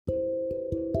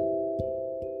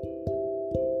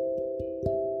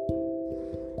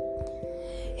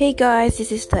Hey guys,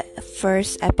 this is the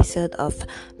first episode of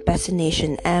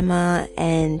Fascination Emma,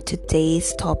 and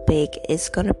today's topic is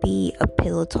gonna be a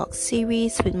pillow talk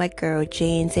series with my girl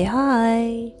Jane. Say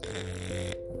hi.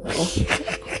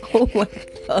 Oh my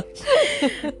gosh.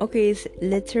 Okay, it's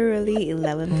literally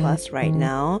 11 plus right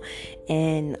now,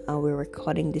 and we're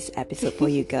recording this episode for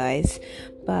you guys.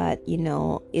 But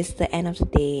it's the end of the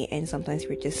day, and sometimes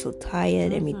we're just so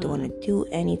tired and we don't want to do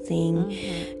anything.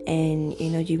 And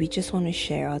we just want to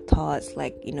share our thoughts,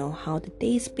 like how the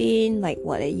day's been, like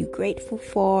what are you grateful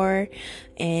for,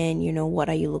 and what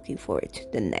are you looking forward to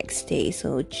the next day.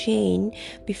 So Jane,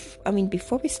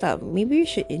 before we start, maybe you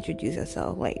should introduce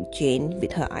yourself, like Jane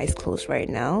with her eyes closed right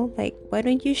now. Like, why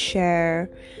don't you share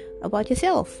about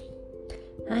yourself?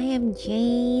 I am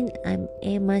Jane. I'm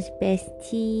Emma's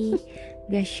bestie.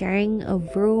 We are sharing a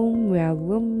room. We are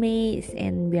roommates,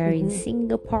 and we are in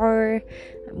Singapore.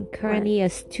 I'm currently a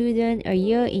student, a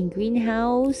year in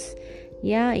Greenhouse.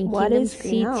 Yeah, in What Kingdom is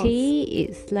Greenhouse? City.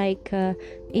 It's like a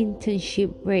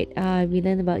internship where we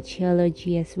learn about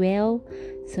geology as well.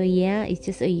 So yeah, it's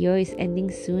just a year. It's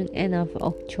ending soon, end of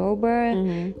October.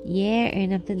 Yeah,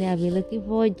 and after that I'll be looking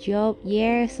for a job.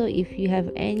 Yeah, so if you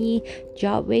have any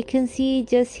job vacancy,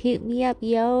 just hit me up,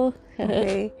 yo.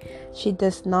 Okay, she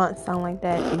does not sound like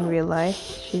that in real life.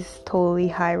 She's totally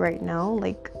high right now.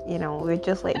 Like, we're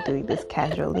just like doing this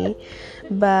casually.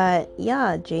 But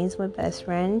yeah, Jane's my best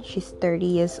friend. She's 30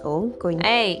 years old, going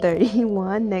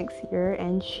 31 next year,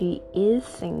 and she is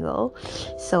single.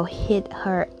 So hit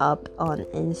her up on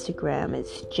Instagram.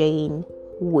 It's Jane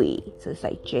Wei. So it's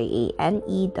like JANEWOOI.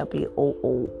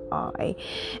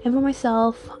 And for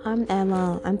myself, I'm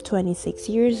Emma. I'm 26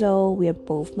 years old. We are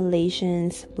both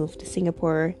Malaysians. Moved to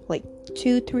Singapore like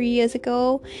 2-3 years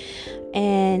ago,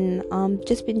 and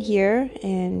just been here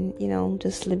and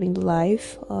just living the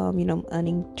life.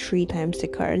 Earning 3 times the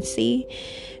currency.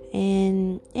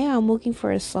 And yeah, I'm working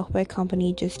for a software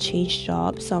company, just changed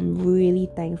jobs. So I'm really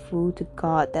thankful to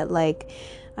God that like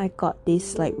I got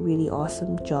this like really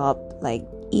awesome job, like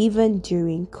even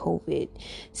during COVID.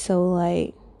 So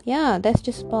like yeah, that's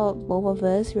just about both of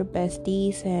us. We're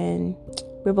besties and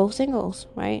we're both singles,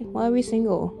 right? Why are we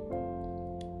single?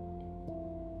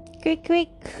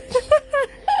 Quick.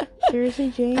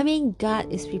 Seriously, Jane? I mean,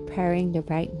 God is preparing the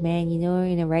right man,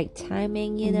 in the right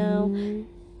timing,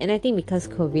 And I think because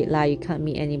COVID you can't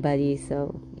meet anybody,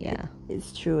 so yeah.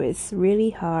 It's true. It's really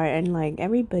hard, and like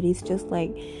everybody's just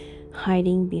like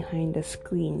hiding behind the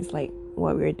screens, like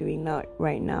what we're doing now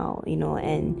right now,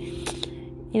 and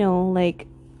like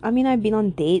I've been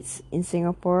on dates in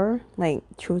Singapore, like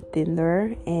through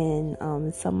Tinder,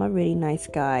 and some are really nice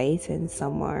guys and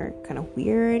some are kind of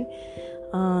weird.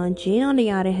 Jane, on the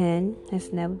other hand,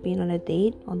 has never been on a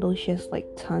date, although she has like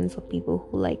tons of people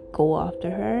who like go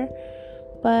after her,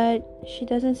 but she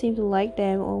doesn't seem to like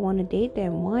them or want to date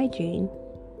them. Why, Jane?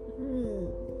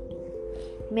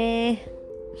 Meh.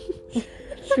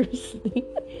 Seriously.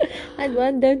 I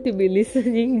want them to be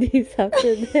listening this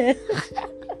after that.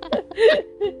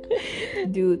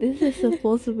 Dude, this is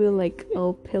supposed to be like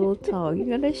a pillow talk. You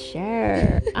gotta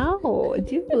share. Ow,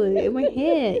 dude, in my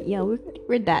head. Yeah,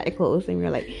 we're that close, and we're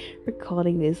like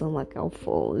recording this on like our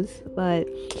phones. But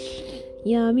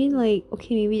yeah, like,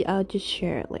 okay, maybe I'll just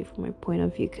share it like from my point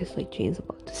of view, because like Jane's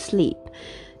about to sleep.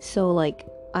 So like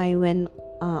I went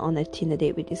on a Tinder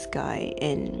date with this guy,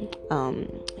 and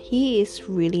he is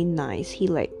really nice. He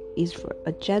like is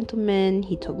a gentleman.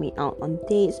 He took me out on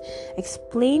dates,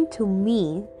 explained to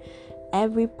me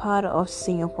every part of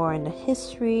Singapore and the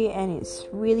history, and it's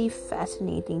really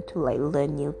fascinating to like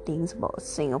learn new things about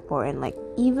Singapore, and like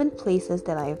even places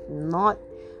that I've not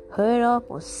heard of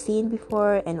or seen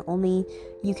before, and only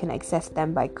you can access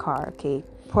them by car. Okay,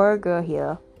 poor girl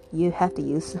here, you have to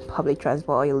use public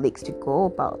transport or your legs to go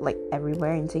about like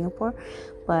everywhere in Singapore.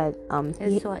 But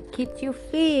That's what keeps you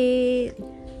fit.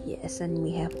 yes, and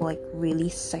we have like really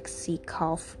sexy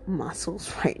calf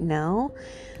muscles right now.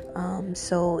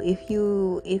 So if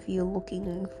you're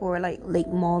looking for like leg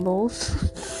models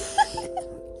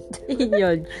In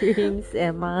your dreams,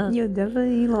 Emma. you're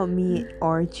definitely not me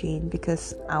or Jane,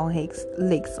 because our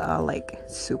legs are like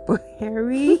super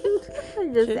hairy.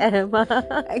 Just Emma.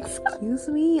 Excuse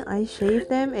me, I shave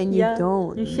them and you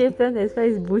don't. You shave them, that's why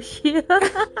it's bushy.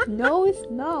 No, it's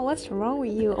not. What's wrong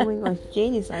with you? Oh my gosh,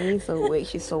 Jane is acting so weird.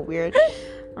 She's so weird.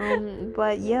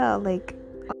 But yeah, like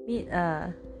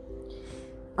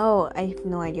oh, I have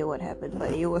no idea what happened,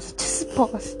 but it was just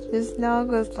paused just now,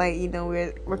 because like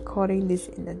we're recording this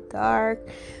in the dark.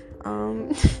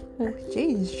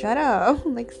 Jane, shut up.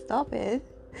 Like, stop it.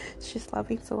 She's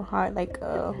laughing so hard like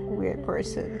a weird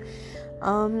person.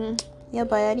 yeah,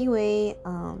 but anyway,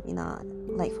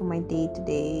 like for my day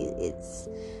today, it's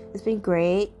been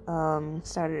great.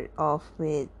 Started off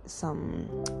with some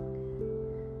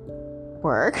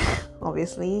work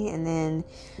obviously, and then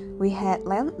we had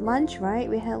lunch, right?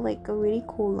 We had like a really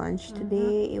cool lunch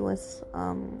today. It was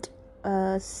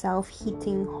a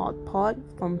self-heating hot pot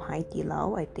from Hai Di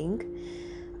Lao, I think.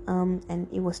 And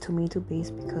it was tomato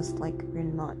based because like we're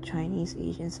not Chinese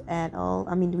Asians at all.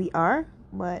 I mean, we are,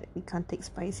 but we can't take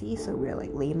spicy, so we're like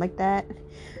lame like that.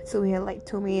 So we had like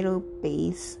tomato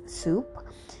based soup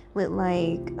with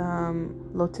like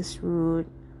lotus root,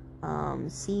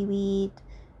 seaweed,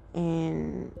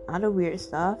 and other weird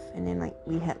stuff. And then like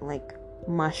we had like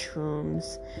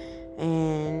mushrooms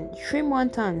and shrimp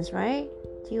wontons, right?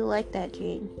 Do you like that,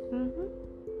 Jane?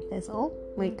 That's all?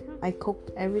 Like I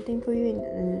cooked everything for you,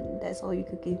 and that's all you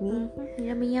could give me?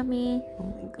 Yummy, yummy. Oh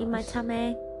my gosh. In my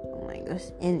tummy. Oh my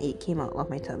gosh. And it came out of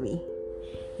my tummy.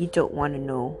 You don't want to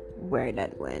know where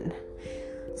that went.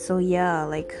 So yeah,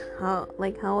 how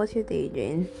was your day,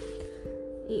 Jane?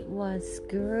 It was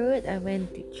good. I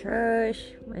went to church,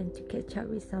 went to catch up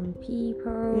with some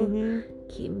people,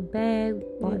 came back,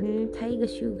 bought tiger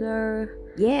sugar.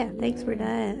 Yeah, thanks for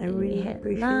that. I really had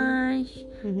appreciate lunch. it.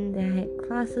 Then I had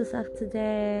classes after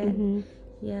that.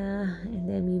 Yeah, and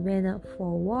then we went out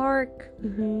for walk.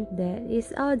 That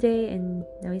is our day, and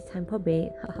now it's time for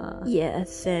bed.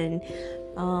 Yes, and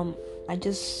I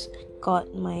just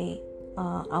got my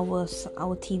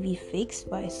our TV fixed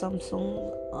by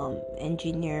Samsung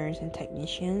engineers and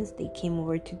technicians. They came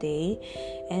over today,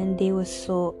 and they were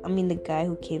the guy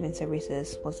who came in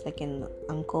services was like an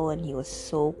uncle, and he was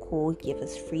so cool. He gave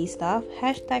us free stuff.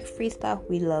 # free stuff.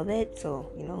 We love it. So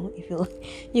if you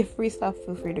have free stuff,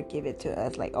 feel free to give it to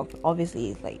us. Like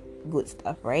obviously it's like good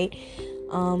stuff, right?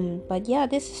 But yeah,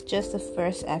 this is just the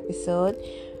first episode,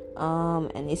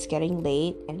 and it's getting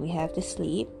late and we have to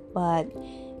sleep, but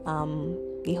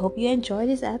we hope you enjoy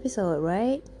this episode,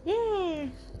 right? Yeah.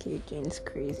 Okay, Jane's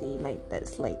crazy. Like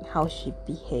that's like how she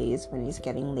behaves when it's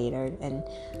getting later and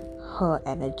her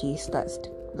energy starts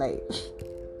to like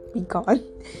be gone.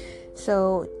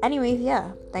 So anyways,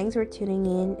 yeah, thanks for tuning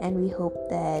in, and we hope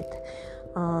that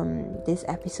this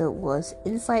episode was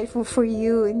insightful for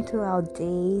you into our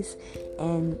days,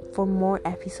 and for more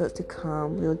episodes to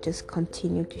come, we'll just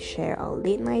continue to share our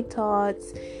late night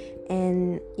thoughts.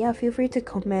 And yeah, feel free to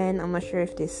comment. I'm not sure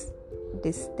if this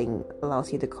thing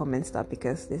allows you to comment stuff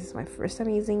because this is my first time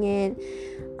using it.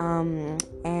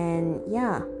 And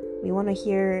yeah, we want to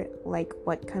hear like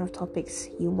what kind of topics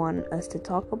you want us to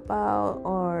talk about,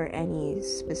 or any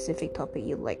specific topic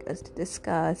you'd like us to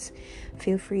discuss.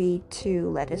 Feel free to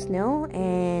let us know,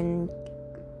 and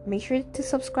make sure to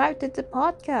subscribe to the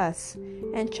podcast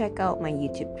and check out my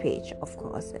YouTube page, of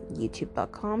course, at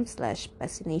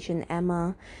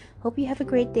youtube.com/bestinationemma. Hope you have a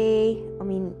great day.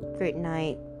 Great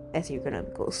night as you're gonna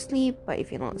go sleep. But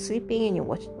if you're not sleeping and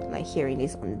you're hearing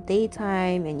this on the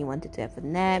daytime and you wanted to have a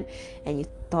nap and you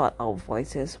thought our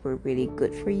voices were really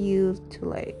good for you to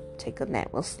like take a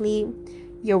nap or sleep,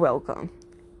 you're welcome.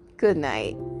 Good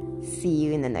night. See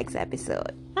you in the next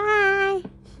episode. Bye.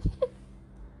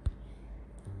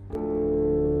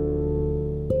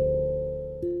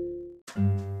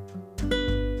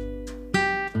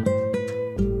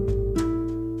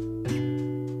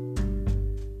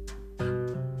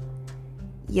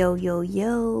 Yo,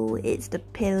 it's the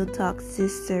Pillow Talk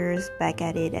Sisters back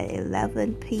at it at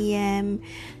 11 p.m.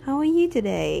 How are you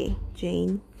today,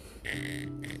 Jane?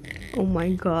 Oh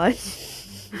my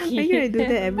gosh. I'm gonna do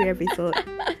that every episode.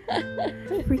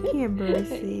 Freaking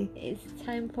embarrassing. It's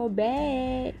time for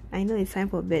bed. I know it's time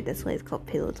for bed, that's why it's called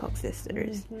Pillow Talk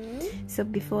Sisters. So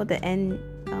before the end,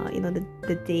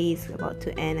 the day is about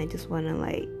to end, I just want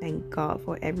to thank God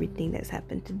for everything that's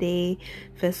happened today.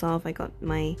 First off, I got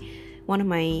one of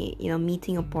my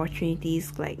meeting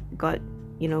opportunities got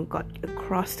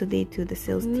across today to the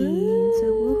sales team. So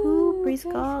woohoo, praise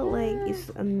God,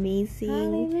 it's amazing.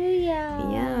 Hallelujah.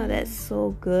 Yeah, that's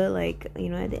so good. At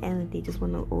the end of the day, just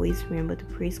want to always remember to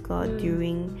praise God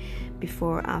during,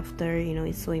 before, after.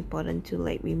 It's so important to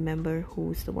remember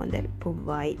who's the one that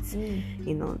provides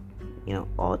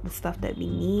all the stuff that we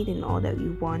need and all that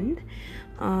we want.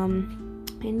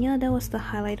 And yeah, that was the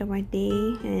highlight of my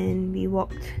day. And we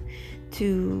walked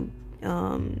to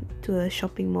a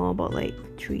shopping mall about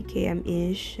 3 km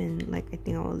ish, and I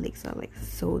think our legs are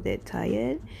so dead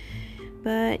tired.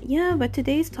 But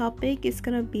today's topic is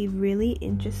gonna be really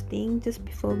interesting. Just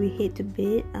before we head to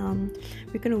bed,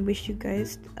 we're gonna wish you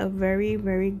guys a very,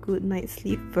 very good night's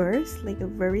sleep first, a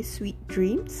very sweet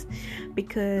dreams,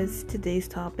 because today's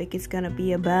topic is gonna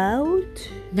be about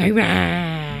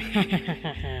nightmare.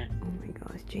 Oh my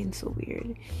gosh, Jane's so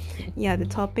weird. Yeah, the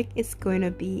topic is going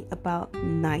to be about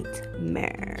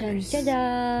nightmares.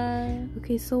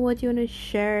 Okay, so what do you want to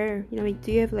share?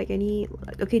 Do you have like any...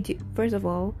 Okay, first of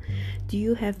all, do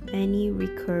you have any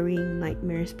recurring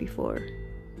nightmares before?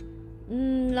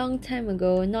 Long time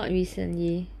ago, not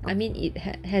recently. I mean, it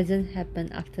hasn't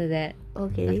happened after that.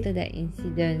 Okay. After that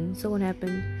incident. So what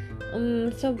happened?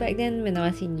 So back then when I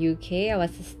was in UK, I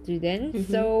was a student.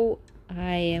 So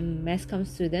I am mass comm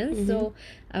student. So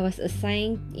I was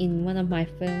assigned in one of my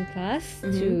film class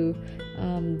to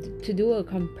do a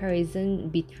comparison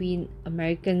between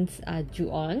Americans'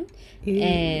 Ju-on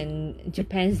and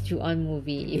Japan's Ju-on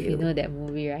movie, if you know that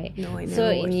movie, right? No, I never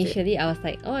So watched initially I was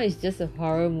like, oh, it's just a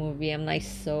horror movie. I'm like,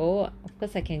 so of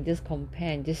course I can just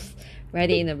compare and just write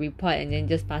it in a report and then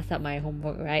just pass up my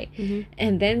homework, right?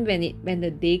 And then when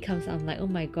the day comes, I'm like, oh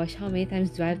my gosh, how many times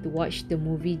do I have to watch the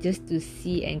movie just to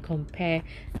see and compare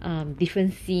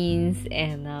different scenes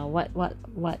and what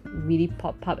really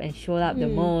popped up and showed up the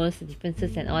most, the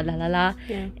differences and all Yeah.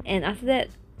 And after that,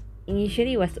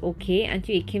 initially it was okay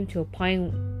until it came to a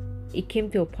point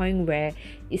where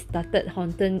it started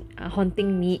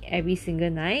haunting me every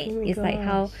single night. It's gosh. like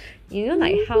how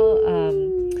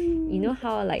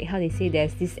how they say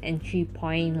there's this entry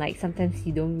point, like sometimes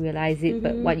you don't realize it,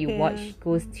 but what you watch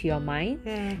goes to your mind.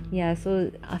 Yeah, so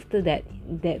after that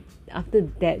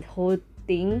whole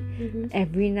thing,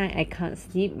 every night I can't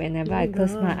sleep. Whenever I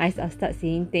close my eyes, I'll start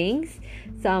seeing things.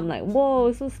 So I'm like,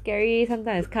 whoa, so scary.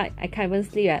 Sometimes I can't even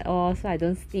sleep at all, so I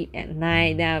don't sleep at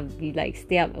night. Then I'll be like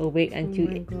stay up awake until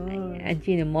in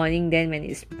the morning. Then when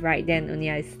it's bright, then only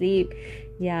I sleep.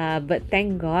 Yeah, but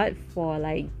thank God for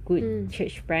like good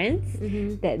church friends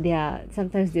that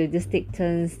sometimes they'll just take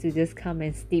turns to just come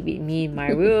and sleep with me in my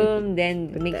room,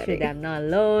 then make sure that I'm not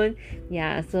alone.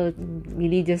 Yeah, so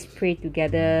really just pray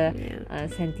together,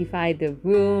 sanctify the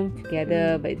room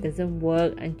together, but it doesn't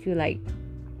work until I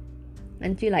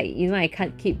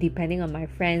can't keep depending on my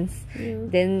friends.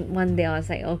 Then one day I was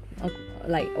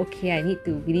like, okay, I need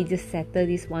to really just settle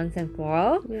this once and for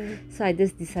all. So I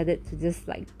just decided to just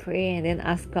like pray and then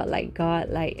ask God,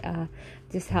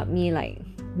 just help me like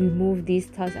remove these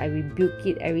thoughts. I rebuke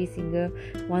it, every single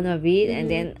one of it.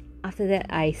 And then after that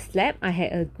I slept. I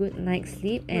had a good night's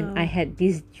sleep and I had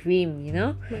this dream,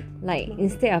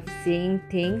 instead of seeing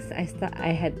things,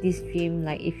 I had this dream,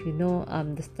 like if you know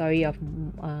the story of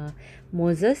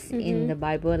Moses in the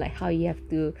Bible, like how you have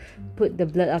to put the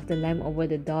blood of the lamb over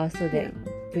the door so that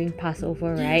during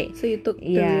Passover, right? So you took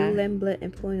the real lamb blood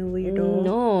and poured it over your door?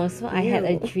 No, so I had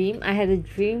a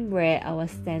dream where I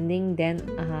was standing, then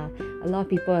a lot of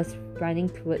people was running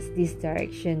towards this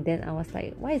direction. Then I was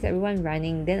like, why is everyone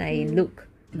running? Then I look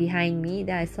behind me,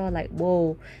 then I saw like,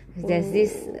 whoa, there's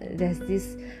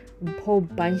this whole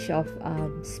bunch of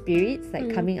spirits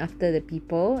like coming after the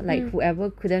people, like whoever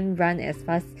couldn't run as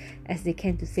fast as they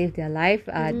can to save their life,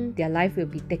 their life will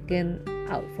be taken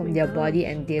out from their body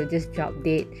and they'll just drop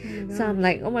dead. So I'm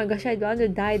like, oh my gosh, I don't want to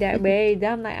die that way.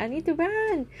 Then I'm like, I need to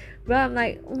run, but I'm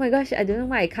like, oh my gosh, I don't know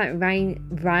why I can't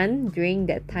run during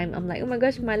that time. I'm like, oh my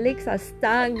gosh, my legs are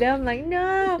stuck. Then I'm like,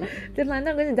 no, then I'm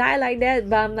not gonna die like that.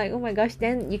 But I'm like, oh my gosh,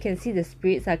 then you can see the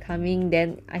spirits are coming.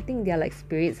 Then I think they're like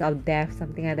spirits of death,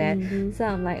 something like that. So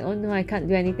I'm like, oh no, I can't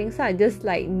do anything. So I just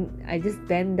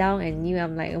bent down and knew,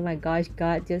 I'm like, oh my gosh,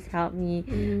 God, just help me.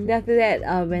 Then after that,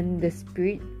 when the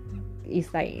spirit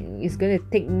is like, it's gonna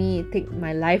take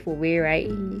my life away, right?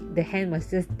 The hand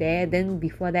was just there. Then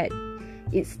before that,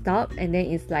 it stopped, and then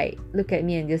it's like, look at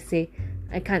me and just say,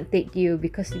 I can't take you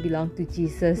because you belong to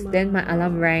Jesus. Then my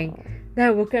alarm rang. Then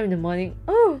I woke up in the morning.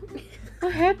 Oh,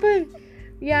 what happened?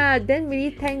 Yeah, then really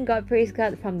thank God, praise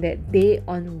God, from that day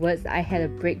onwards I had a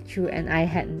breakthrough, and I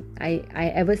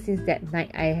ever since that night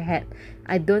I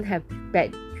don't have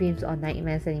bad dreams or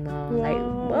nightmares anymore. Wow. Like,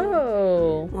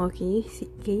 whoa. Wow, can you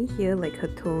hear like her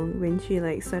tone when she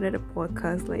like started a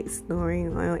podcast, like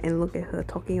snoring, and look at her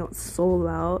talking out so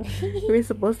loud. We're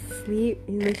supposed to sleep,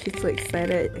 she's so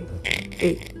excited.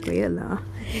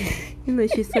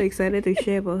 She's so excited to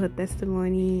share about her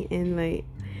testimony, and like,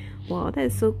 wow,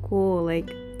 that's so cool.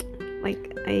 Like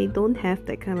I don't have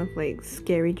that kind of like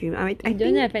scary dream. I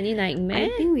don't have any nightmare.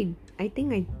 I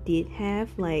think I did have,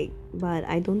 like, but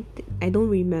I don't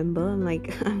remember. I'm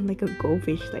like a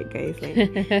goldfish, like, guys. Like,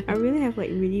 I really have like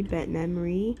really bad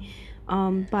memory.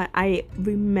 But I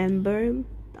remember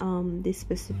this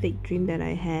specific dream that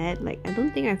I had. Like, I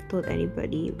don't think I've told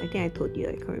anybody. I think I told you.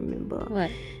 I can't remember. What?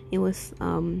 It was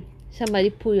somebody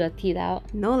pull your teeth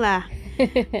out. No lah.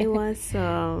 It was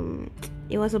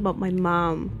about my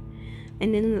mom.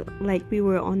 And then like we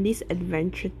were on this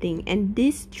adventure thing, and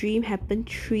this dream happened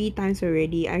 3 times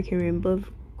already. I can remember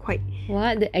quite.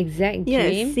 What, the exact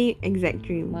dream? Same exact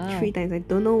dream. Wow. 3 times. I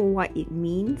don't know what it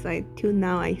means. Till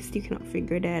now I still cannot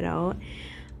figure that out.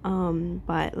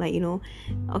 But like, you know,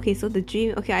 okay, so the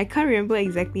dream, okay, I can't remember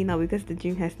exactly now because the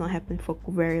dream has not happened for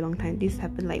a very long time. This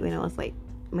happened like when I was like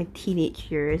my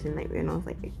teenage years, and like when I was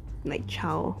like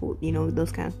childhood, you know,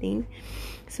 those kind of things.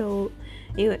 So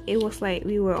it was like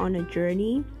we were on a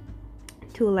journey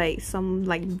to like some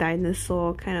like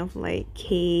dinosaur kind of like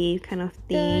cave kind of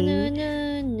thing.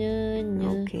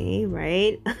 Okay,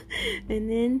 right.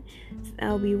 And then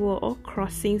we were all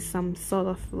crossing some sort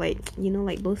of like, you know,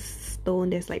 like those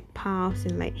stone, there's like paths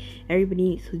and like everybody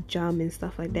needs to jump and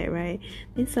stuff like that, right?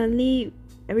 Then suddenly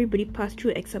everybody passed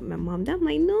through except my mom. Then I'm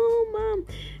like, no mom,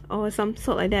 or some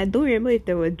sort like that. I don't remember if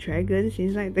there were dragons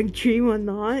inside the dream or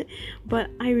not, but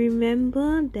I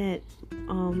remember that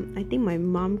I think my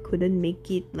mom couldn't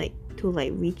make it like to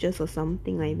like reach us or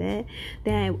something like that.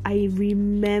 Then I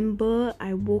remember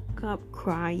I woke up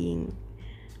crying.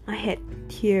 I had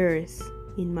tears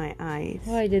in my eyes.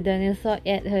 Why, the dinosaur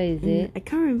ate her, is it? I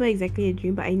can't remember exactly the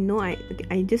dream, but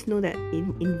I just know that it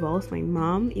involves my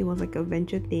mom. It was like a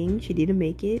venture thing. She didn't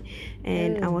make it,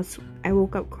 and I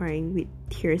woke up crying with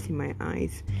tears in my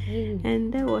eyes.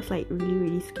 And that was like really,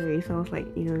 really scary. So I was like,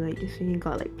 you know, like just thinking,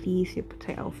 God, like please, you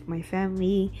protect my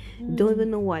family. Don't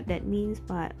even know what that means,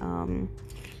 but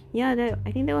yeah, that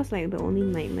I think that was like the only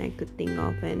nightmare I could think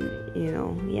of. And you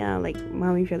know, yeah, like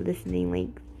mom, if you're listening, like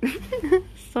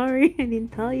sorry I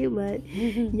didn't tell you, but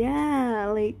yeah,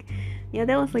 like yeah,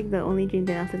 that was like the only dream.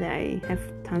 Then after that I have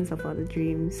tons of other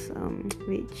dreams,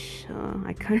 which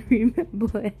I can't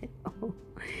remember at all.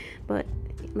 But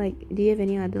like, do you have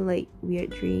any other like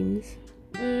weird dreams?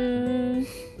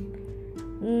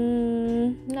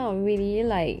 Not really.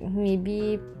 Like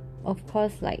maybe, of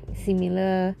course, like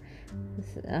similar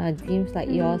dreams like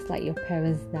yours, like your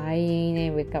parents dying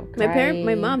and wake up crying.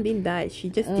 My mom didn't die. She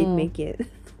just didn't make it.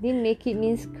 Didn't make it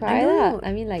means cry lah.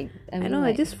 I mean, I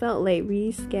just felt like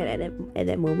really scared at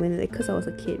that moment, like, because I was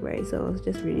a kid, right? So I was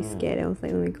just really scared. I was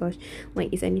like, oh my gosh,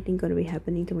 like, is anything gonna be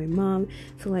happening to my mom?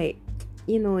 So like,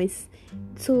 you know, it's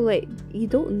so like you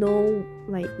don't know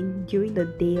like during the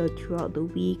day or throughout the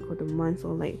week or the months,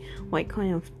 or like what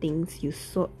kind of things you've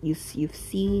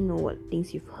seen, or what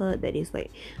things you've heard that is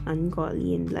like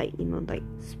ungodly, and like, you know,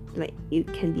 like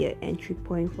it can be an entry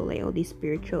point for like all these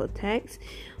spiritual attacks.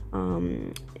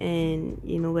 And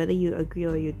you know, whether you agree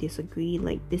or you disagree,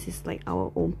 like this is like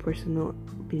our own personal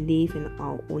belief and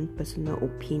our own personal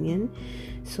opinion.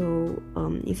 So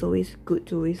it's always good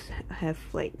to always have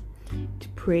like to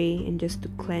pray and just to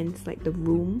cleanse like the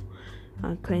room,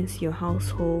 cleanse your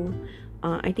household.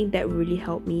 I think that really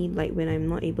helped me, like when I'm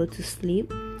not able to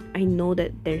sleep, I know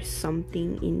that there's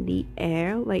something in the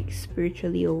air, like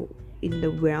spiritually or in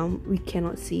the realm we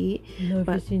cannot see it. Love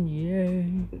but is in the air.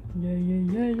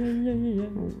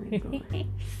 Oh my god.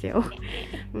 So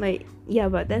like, yeah,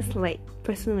 but that's like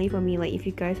personally for me, like if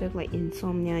you guys have like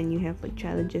insomnia and you have like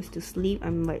challenges to sleep,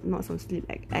 I'm like not some sleep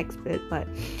expert, but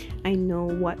I know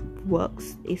what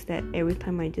works is that every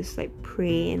time I just like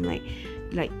pray and like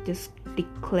just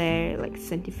declare like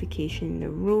sanctification in the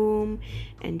room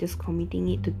and just committing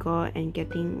it to God and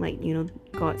getting like, you know,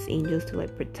 God's angels to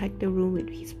like protect the room with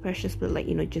his precious blood, like,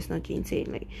 you know, just not Jane said,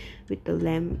 like with the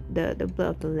lamb, the blood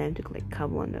of the lamb to like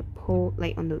cover on the pole,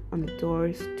 like on the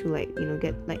doors, to like, you know,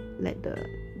 get like let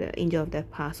the angel of death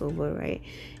pass over, right,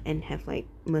 and have like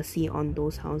mercy on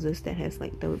those houses that has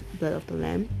like the blood of the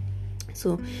lamb.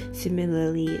 So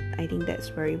similarly, I think that's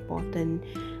very important.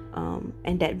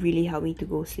 And that really helped me to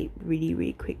go sleep really,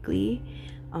 really quickly.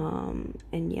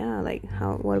 And yeah, like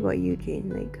what about you, Jane?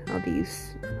 Like how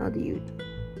do you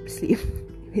sleep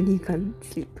when you can't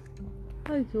sleep?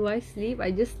 How do I sleep?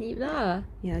 I just sleep lah.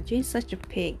 Yeah, Jane's such a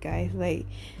pig, guys. Like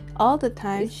all the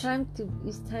time. It's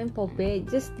time for bed.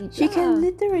 Just sleep. She can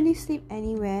literally sleep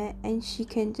anywhere, and she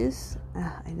can just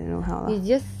I don't know how. You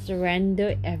just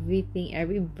surrender everything,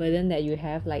 every burden that you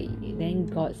have. Like then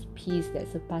God's peace that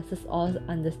surpasses all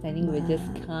understanding will just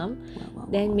come.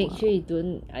 Then make sure you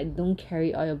don't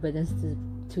carry all your burdens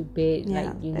to bed. Yeah,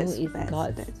 like, you know, it's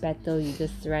God's battle. You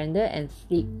just surrender and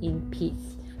sleep in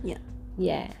peace.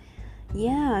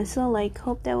 Yeah, so like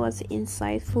hope that was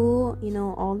insightful. You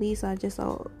know, all these are just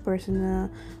our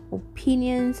personal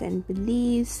opinions and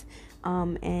beliefs,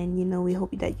 and you know, we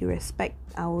hope that you respect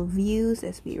our views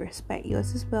as we respect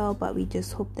yours as well. But we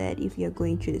just hope that if you're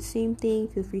going through the same thing,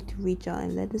 feel free to reach out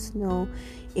and let us know.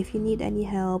 If you need any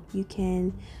help, you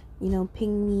can, you know,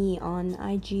 ping me on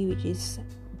IG, which is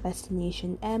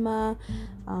Destination Emma.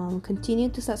 Continue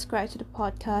to subscribe to the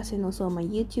podcast and also my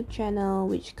YouTube channel,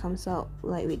 which comes out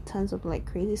like with tons of like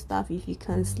crazy stuff. If you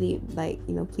can't sleep, like,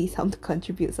 please help to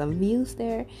contribute some views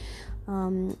there.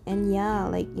 And yeah,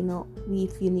 like,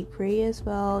 if you need prayer as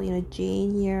well,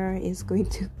 Jane here is going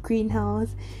to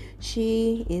greenhouse.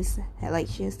 She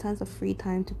has tons of free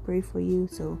time to pray for you,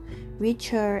 so reach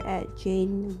her at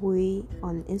Jane Wooi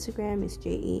on Instagram. It's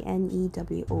JaneWooi,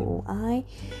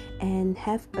 and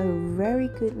have a very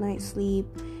good night's sleep,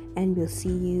 and we'll see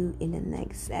you in the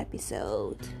next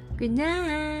episode. Good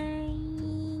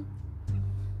night.